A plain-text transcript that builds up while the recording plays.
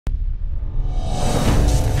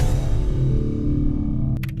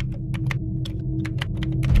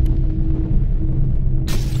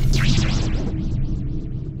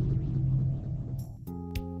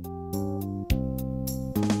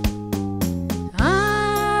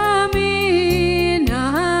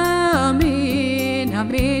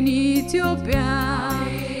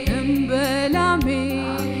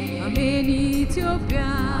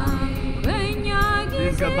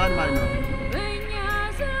ገባን ማለት ነው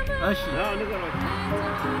እሺ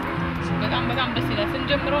በጣም ደስ ይላል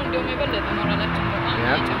ስንጀምረው እንደውም የበለጠ ሞራላችን በጣም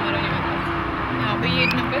እየጨመረ ነው ያው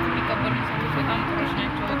በየሄድንበት የሚቀበሉ ሰዎች በጣም ጥሩሽ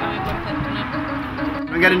ናቸው በጣም ያበረታቱናል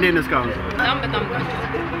መንገድ እንዴት ነው እስካሁን በጣም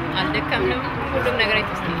አልደከምንም ሁሉም ነገር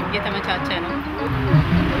እየተመቻቸ ነው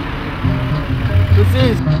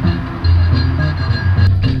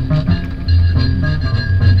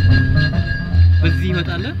በዚህ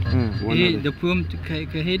ይመጣል ይሄ ደፖም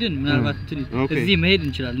ከሄድን ምናልባት እዚህ መሄድ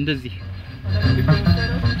እንችላለን እንደዚህ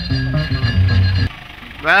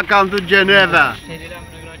Welcome to Geneva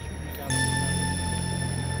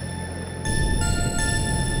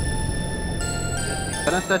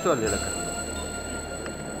ተነስታችኋል ለካ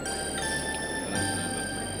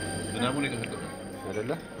ምናምን ይቀጥላል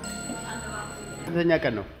አይደለ ስንተኛ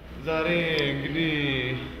ቀን ነው ዛሬ እንግዲህ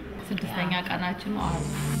ስድስተኛ ቀናችን ነው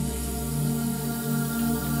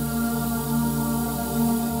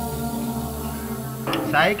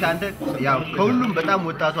ሳይ ካንተ ያው ከሁሉም በጣም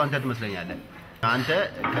ወጣቱ አንተ ትመስለኛለህ አንተ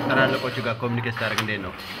ከተራለቆቹ ጋር ኮሙኒኬት ታደርግ እንዴ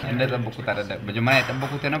ነው እንደጠበቁት አይደለም በጀማዓ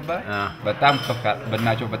የጠበቁት ነበር በጣም ከፋ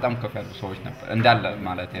በእናቸው በጣም ከፋ ሰዎች ነበር እንዳለ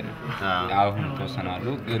ማለት ነው አሁን ተወሰናሉ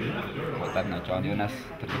ግን ወጣት ናቸው ዮናስ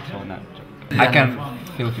ትልቅ ሰው ናቸው I can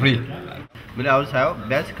feel free ምን አሁን ሳይው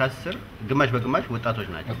ቢያንስ ከ10 ግማሽ በግማሽ ወጣቶች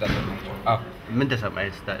ናቸው ምን ተሰማኝ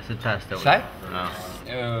ስታስተው ሳይ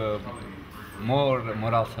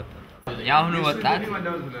ሞራል ሰጥ ያሁኑ ወጣት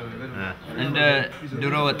እንደ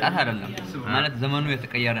ድሮ ወጣት አይደለም ማለት ዘመኑ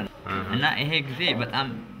የተቀየረ ነው እና ይሄ ጊዜ በጣም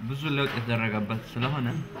ብዙ ለውጥ የተደረገበት ስለሆነ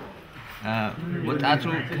ወጣቱ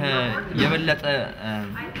የበለጠ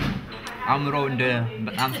አእምሮ እንደ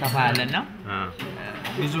በጣም ሰፋ ያለና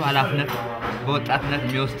ብዙ ኃላፊነት በወጣትነት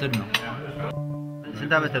የሚወስድ ነው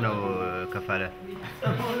ስንት አመት ነው ከፋለ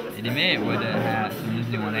እድሜ ወደ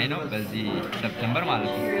 28 ሊሆነኝ ነው በዚህ ሰፕቴምበር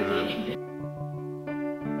ማለት ነው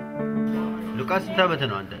ሉቃስ ስንት አመት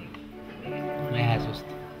ነው አንተ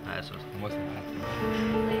 23 ሞስ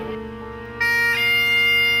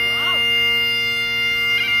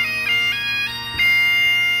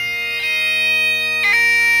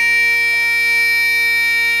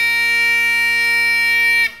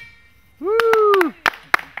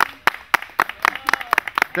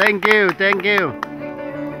Thank you.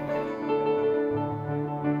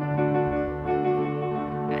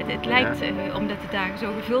 Het lijkt, omdat de dagen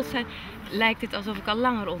zo gevuld zijn, lijkt het alsof ik al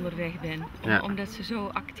langer onderweg ben. Omdat ze zo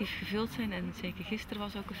actief gevuld zijn en zeker gisteren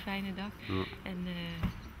was ook een fijne dag. En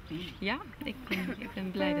ja, ik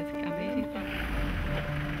ben blij dat ik aanwezig ben.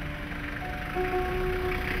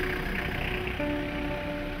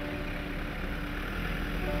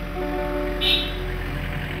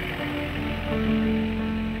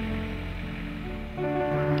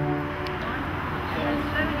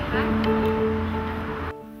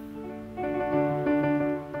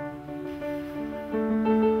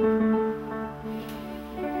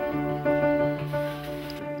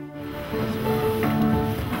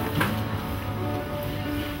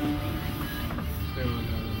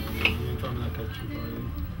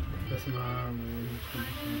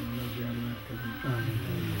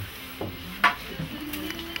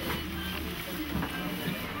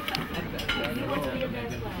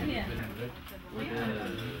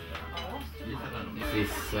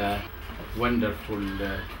 This wonderful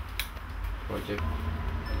project.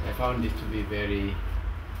 I found it to be very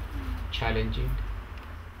challenging.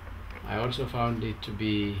 I also found it to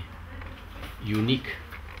be unique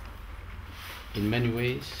in many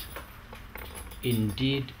ways.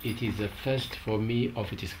 Indeed, it is the first for me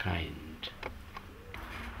of its kind.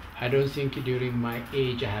 I don't think during my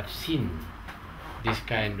age I have seen this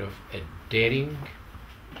kind of a daring,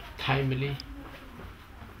 timely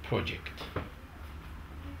project.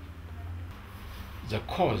 The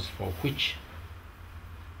cause for which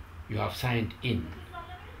you have signed in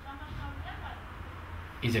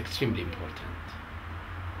is extremely important.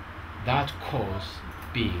 That cause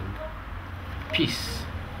being peace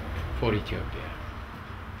for Ethiopia,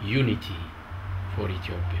 unity for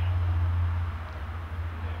Ethiopia.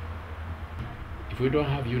 If we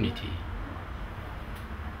don't have unity,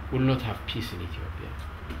 we'll not have peace in Ethiopia.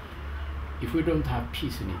 If we don't have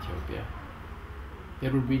peace in Ethiopia,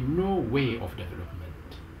 there will be no way of development.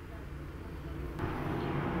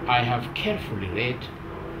 I have carefully read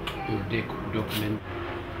your document.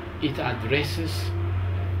 It addresses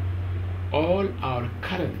all our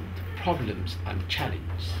current problems and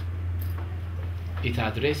challenges. It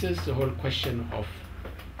addresses the whole question of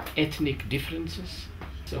ethnic differences,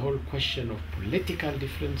 the whole question of political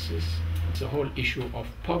differences, the whole issue of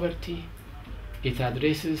poverty. It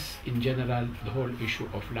addresses in general the whole issue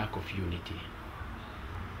of lack of unity.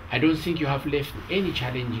 I don't think you have left any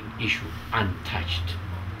challenging issue untouched.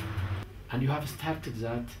 And you have started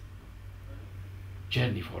that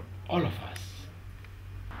journey for all of us.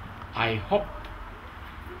 I hope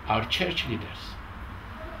our church leaders,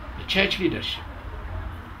 the church leadership,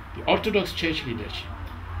 the Orthodox church leadership,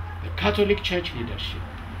 the Catholic church leadership,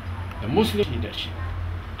 the Muslim leadership,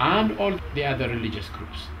 and all the other religious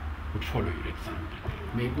groups would follow your example.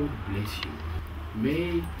 May God bless you.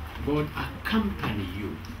 May God accompany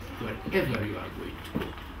you wherever you are going to go.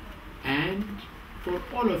 And for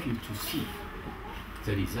all of you to see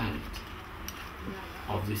the result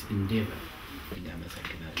of this endeavor.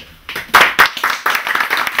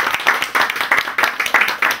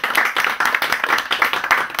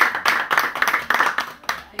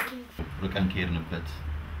 ርቀን ከሄድንበት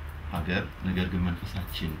ሀገር ነገር ግን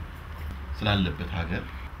መንፈሳችን ስላለበት ሀገር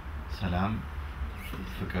ሰላም፣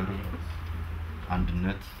 ፍቅር፣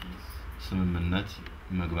 አንድነት፣ ስምምነት፣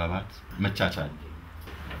 መግባባት፣ መቻቻል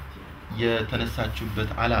የተነሳችሁበት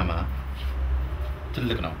ዓላማ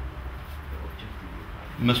ትልቅ ነው።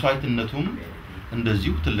 መስዋዕትነቱም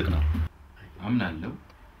እንደዚሁ ትልቅ ነው። አምናለሁ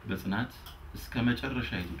በጽናት እስከ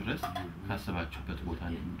መጨረሻው ድረስ ካሰባችሁበት ቦታ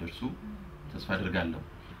እንደምትደርሱ ተስፋ አድርጋለሁ።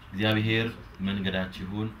 እግዚአብሔር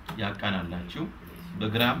መንገዳችሁን ያቃናላችሁ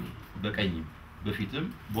በግራም በቀኝም በፊትም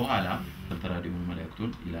በኋላም ተራዲውን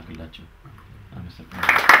መላእክቱን ይላክላችሁ።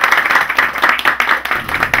 አመሰግናለሁ።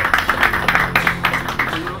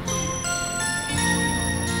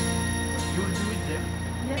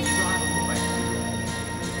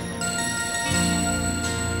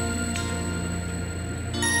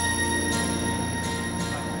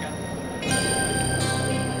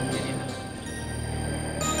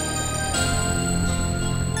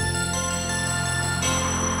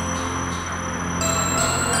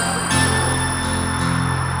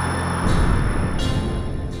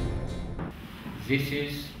 This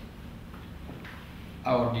is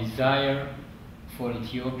our desire for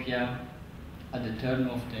Ethiopia at the turn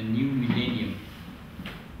of the new millennium.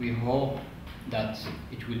 We hope that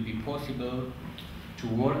it will be possible to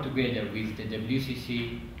work together with the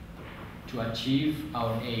WCC to achieve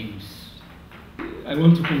our aims. I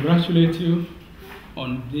want to congratulate you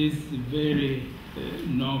on this very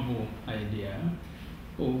noble idea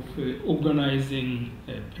of organizing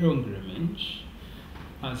a pilgrimage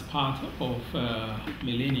as part of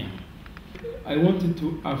Millennium. I wanted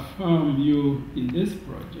to affirm you in this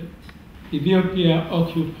project. Ethiopia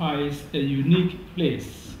occupies a unique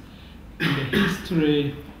place in the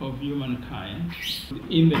history of humankind,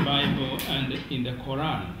 in the Bible and in the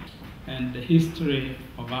Quran, and the history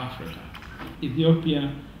of Africa.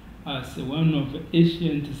 Ethiopia as one of the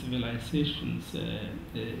ancient civilizations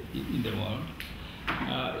in the world.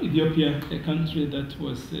 Ethiopia, a country that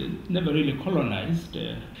was never really colonized.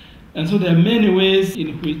 And so there are many ways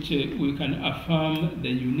in which we can affirm the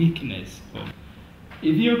uniqueness of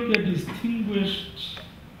Ethiopia. Distinguished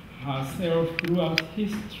herself throughout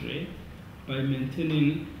history by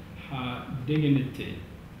maintaining her dignity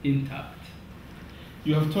intact.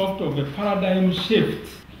 You have talked of a paradigm shift,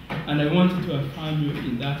 and I wanted to affirm you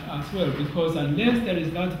in that as well, because unless there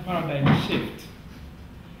is that paradigm shift,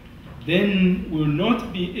 then we'll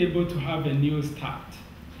not be able to have a new start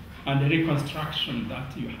and the reconstruction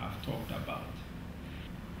that you have talked about.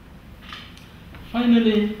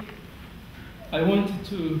 Finally, I wanted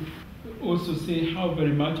to also say how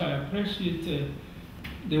very much I appreciate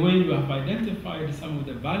the way you have identified some of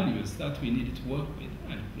the values that we need to work with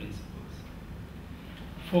and principles.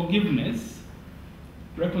 Forgiveness,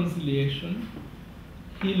 reconciliation,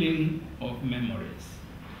 healing of memories.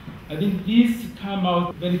 I think these come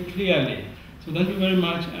out very clearly. So thank you very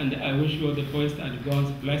much, and I wish you all the best and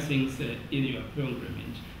God's blessings in your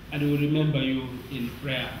pilgrimage. And we will remember you in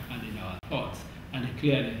prayer and in our thoughts. And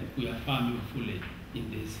clearly, we affirm you fully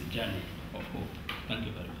in this journey of hope. Thank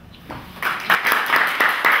you very much.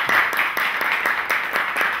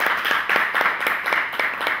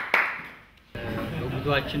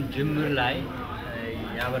 በጉዟችን ጅምር ላይ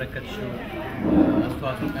ያበረከትሽው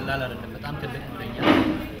አስተዋጽኦ ቀላል አይደለም፣ በጣም ትልቅ ነው።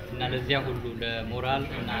 እና ለዚያ ሁሉ ለሞራል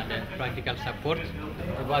እና ለፕራክቲካል ሰፖርት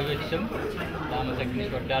ተጓዦች ስም ላመሰግንሽ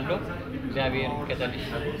እወዳለሁ። እግዚአብሔር ይከተልሽ።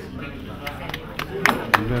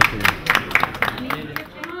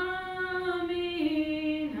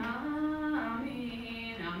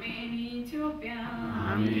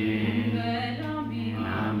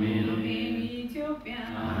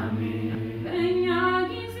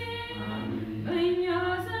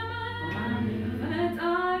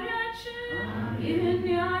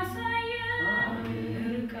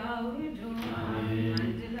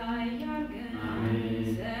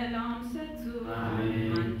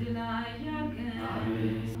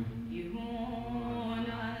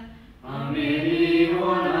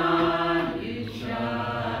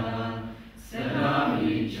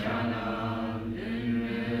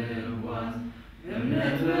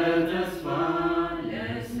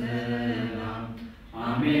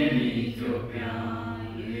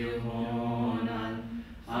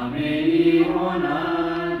 አሜን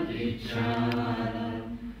ይሆናል ይቻላል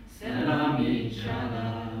ሰላም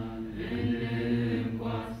ይቻላል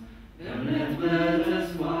እንጓዝ በእምነት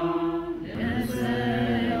በተስፋ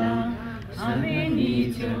ለሰላም አሜን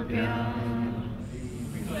ኢትዮጵያ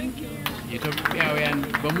ኢትዮጵያውያን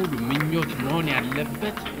በሙሉ ምኞት መሆን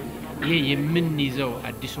ያለበት ይሄ የምንይዘው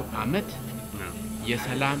አዲሱ ዓመት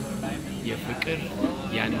የሰላም የፍቅር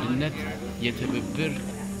የአንድነት የትብብር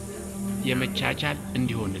የመቻቻል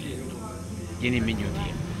እንዲሆንልን የኔ ምኞት ይሄ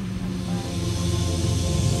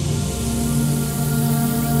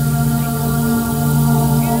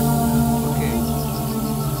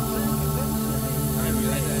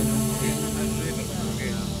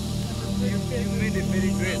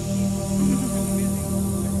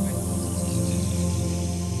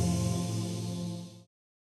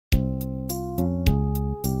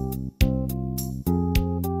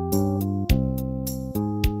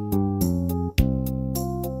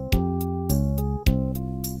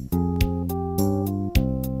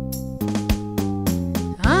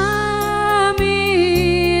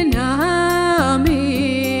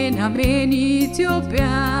Amen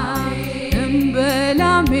Ethiopia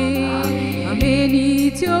Mbelame Amen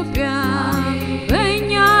Ethiopia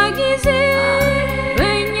Benya gize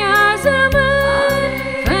Benya zaman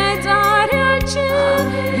Fetariachin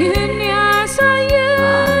Yihn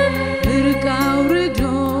yasayen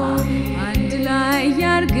Irgawrido And lai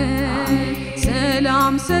yargen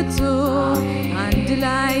Selam setso And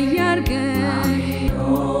lai yargen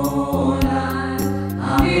Holan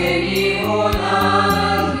Amen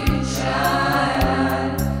Holan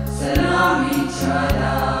Salam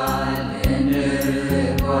Inchallah, and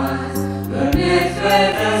the was, but it's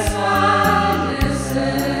better.